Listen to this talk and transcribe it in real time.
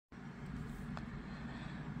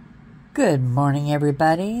Good morning,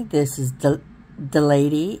 everybody. This is the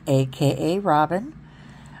lady, aka Robin,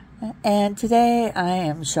 and today I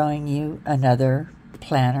am showing you another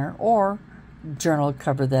planner or journal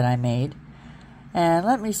cover that I made. And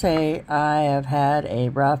let me say, I have had a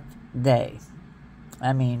rough day.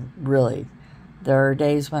 I mean, really. There are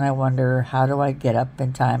days when I wonder, how do I get up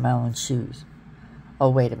and tie my own shoes? Oh,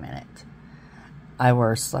 wait a minute. I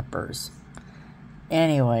wear slippers.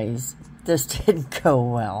 Anyways, this didn't go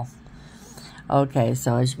well. Okay,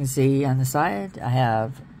 so as you can see on the side, I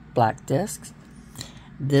have black discs.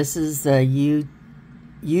 This is the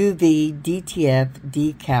UV DTF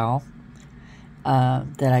decal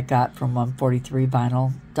that I got from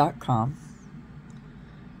 143vinyl.com.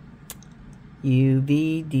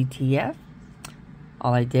 UV DTF.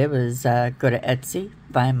 All I did was go to Etsy,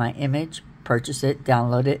 find my image, purchase it,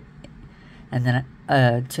 download it, and then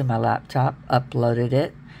to my laptop, uploaded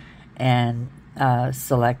it, and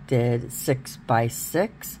selected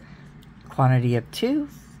 6x6, quantity of 2.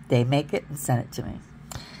 They make it and send it to me.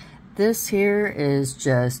 This here is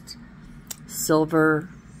just silver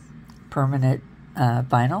permanent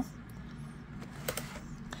vinyl,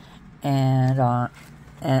 and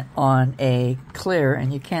on a clear,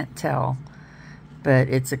 and you can't tell, but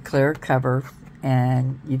it's a clear cover,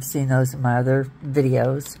 and you've seen those in my other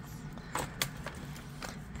videos.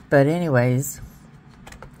 But anyways,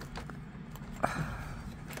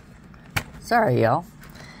 sorry, y'all.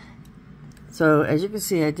 So, as you can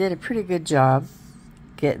see, I did a pretty good job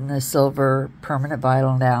getting the silver permanent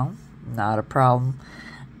vinyl down. Not a problem.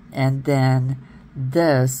 And then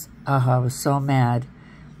this, I was so mad,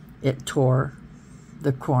 it tore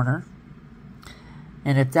the corner.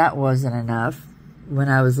 And if that wasn't enough, when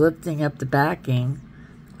I was lifting up the backing,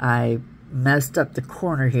 I messed up the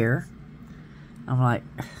corner here. I'm like,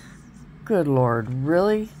 good Lord,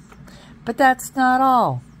 really? But that's not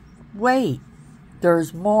all. Wait,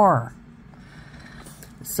 there's more.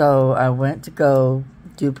 So I went to go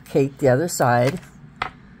duplicate the other side.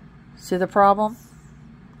 See the problem?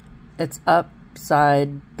 It's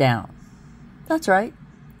upside down. That's right.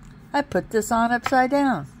 I put this on upside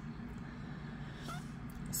down.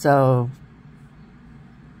 So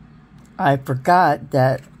I forgot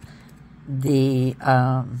that the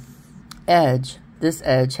edge, this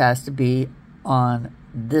edge has to be on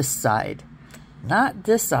this side. Not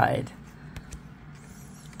this side,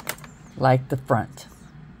 like the front.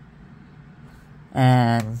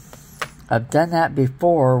 And I've done that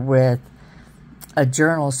before with a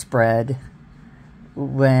journal spread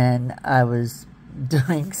when I was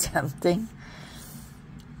doing something,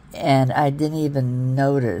 and I didn't even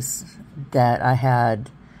notice that I had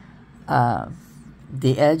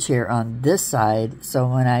the edge here on this side. So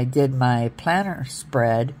when I did my planner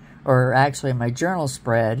spread, or actually my journal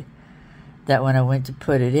spread, that when I went to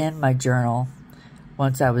put it in my journal,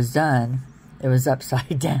 once I was done, it was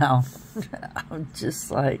upside down. I'm just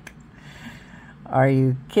like, are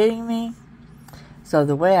you kidding me? So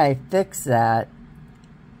the way I fixed that,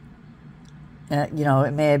 you know,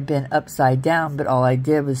 it may have been upside down, but all I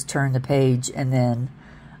did was turn the page and then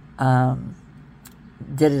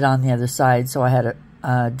did it on the other side. So I had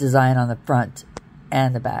a design on the front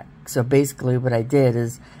and the back. So basically what I did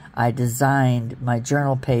is I designed my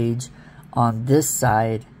journal page on this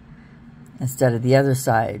side instead of the other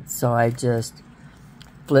side. So I just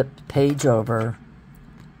flipped the page over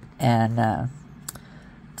and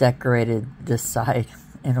decorated this side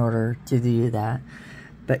in order to do that.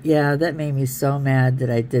 But yeah, that made me so mad that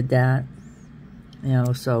I did that. You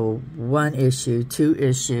know, so 1 issue, 2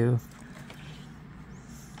 issue,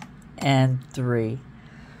 and 3.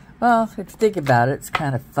 Well, if you think about it, it's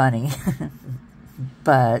kind of funny.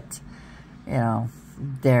 But, you know,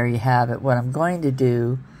 there you have it. What I'm going to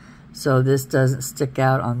do, so this doesn't stick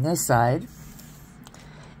out on this side,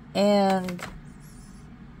 and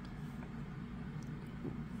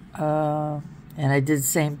I did the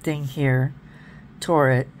same thing here, tore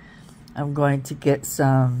it. I'm going to get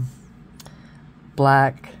some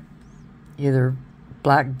black, either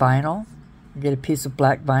black vinyl, get a piece of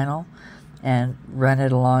black vinyl and run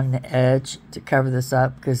it along the edge to cover this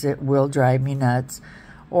up, because it will drive me nuts.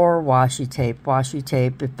 Or washi tape. Washi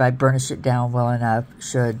tape, if I burnish it down well enough,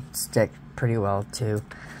 should stick pretty well too.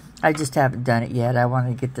 I just haven't done it yet. I want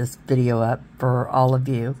to get this video up for all of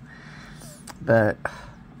you. But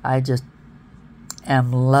I just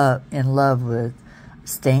am in love with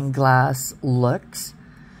stained glass looks.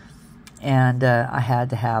 And I had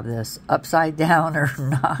to have this. Upside down or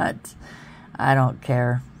not, I don't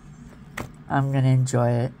care. I'm going to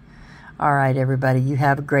enjoy it. All right, everybody, you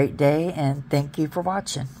have a great day, and thank you for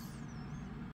watching.